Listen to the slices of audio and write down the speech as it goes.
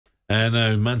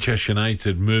Now, Manchester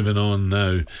United moving on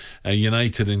now.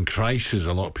 United in crisis,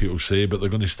 a lot of people say, but they're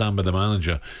going to stand by the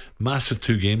manager. Massive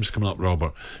 2 games coming up,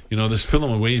 Robert. You know, this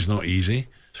Fulham away is not easy.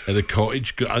 At the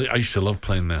Cottage, I used to love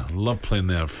playing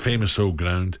there. Famous old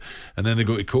ground. And then they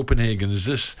go to Copenhagen.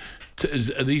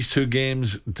 Are these 2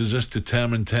 games, does this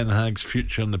determine Ten Hag's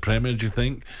future in the Premier, do you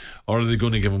think? Or are they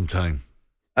going to give him time?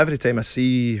 Every time I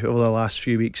see over the last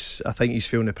few weeks, I think he's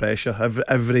feeling the pressure.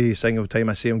 Every single time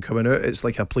I see him coming out, it's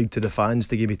like a plea to the fans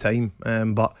to give me time.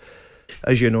 But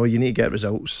as you know, you need to get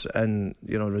results, and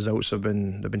you know results they've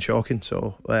been shocking.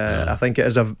 So I think it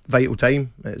is a vital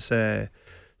time. It's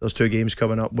those 2 games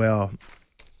coming up where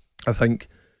I think,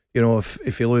 you know,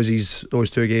 if he loses those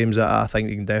 2 games, I think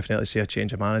you can definitely see a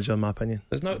change of manager, in my opinion.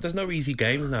 There's no easy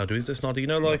games now, is there, Snoddy? You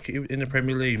know, like in the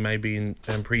Premier League, maybe in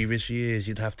previous years,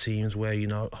 you'd have teams where, you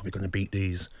know, we're going to beat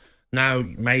these. Now,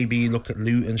 maybe you look at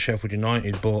Luton, Sheffield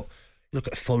United, but look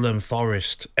at Fulham,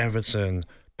 Forest, Everton,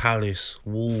 Palace,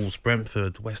 Wolves,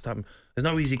 Brentford, West Ham. There's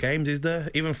no easy games, is there?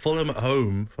 Even Fulham at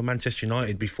home for Manchester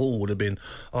United before would have been,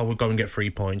 we'll go and get 3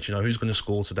 points. You know, who's going to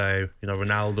score today? You know,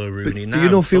 Ronaldo, Rooney. But do you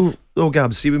not feel,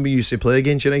 Gab, see when we used to play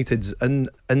against United, in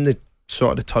the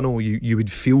sort of the tunnel, you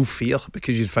would feel fear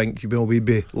because you'd think, you know, we'd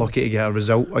be lucky to get a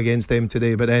result against them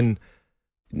today. But then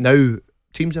now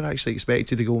teams are actually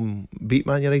expected to go and beat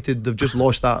Man United. They've just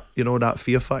lost that, you know, that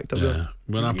fear factor. Yeah.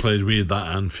 When I played, we had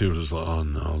that Anfield. It was like, oh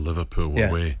no, Liverpool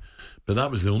away. But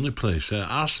that was the only place.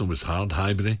 Arsenal was hard,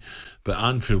 Highbury, but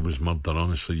Anfield was murder,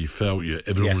 honestly. You felt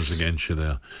everyone was against you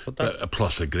there. But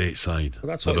plus a great side.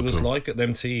 Well, that's what Liverpool. It was like at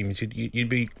them teams. You'd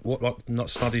be, what not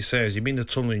Snoddy says, you'd be in the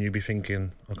tunnel and you'd be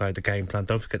thinking, okay, the game plan,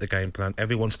 don't forget the game plan.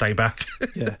 Everyone stay back.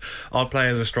 Yeah. I'd play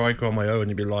as a striker on my own.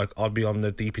 You'd be like, I'd be on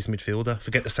the deepest midfielder.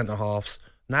 Forget the centre-halves.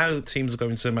 Now teams are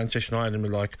going to Manchester United and be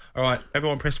like, all right,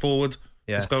 everyone press forward.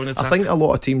 Yeah. Let's go and attack. I think a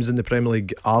lot of teams in the Premier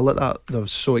League are like that. They're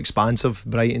so expansive.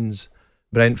 Brightons,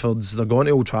 Brentfords, they're going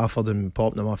to Old Trafford and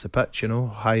popping them off the pitch, you know,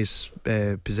 highest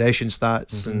possession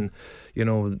stats, and you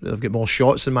know, they've got more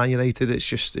shots than Man United. It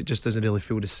just doesn't really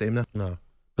feel the same now. No.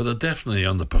 But they're definitely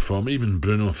underperforming. Even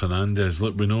Bruno Fernandes,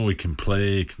 look, we know he can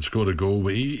play, he can score a goal,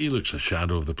 but he looks a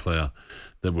shadow of the player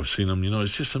that we've seen him. You know,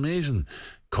 it's just amazing.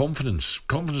 Confidence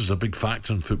is a big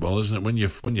factor in football, isn't it? When you're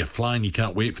flying, you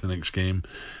can't wait for the next game,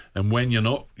 and when you're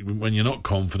not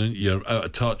confident, you're out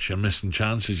of touch, you're missing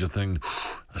chances. You're thinking,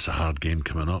 that's a hard game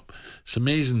coming up. It's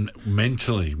amazing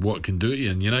mentally what it can do to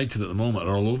you. And United at the moment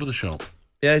are all over the shop.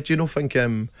 Yeah, do you not think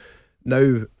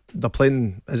now they're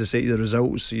playing, as I say, the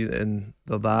results, and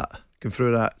they're going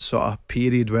through that sort of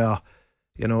period where,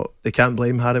 you know, they can't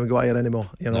blame Harry Maguire anymore.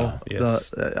 You know,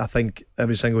 I think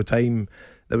every single time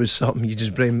there was something, you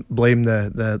just blame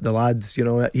the lads. You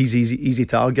know, he's easy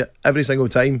target every single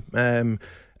time.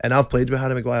 And I've played with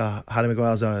Harry Maguire. Harry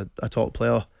Maguire's a top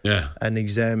player. Yeah. And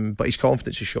he's but his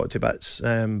confidence is shot to bits.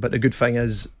 But the good thing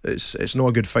is, it's not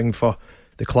a good thing for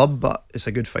the club, but it's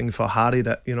a good thing for Harry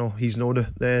that, you know, he's not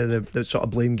the sort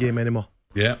of blame game anymore.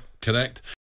 Yeah, correct.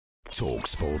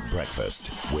 talkSPORT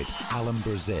Breakfast with Alan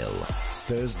Brazil.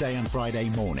 Thursday and Friday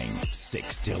morning,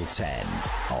 6 till 10.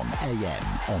 On AM,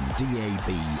 on DAB,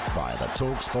 via the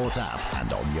talkSPORT app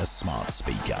and on your smart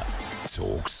speaker.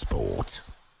 talkSPORT.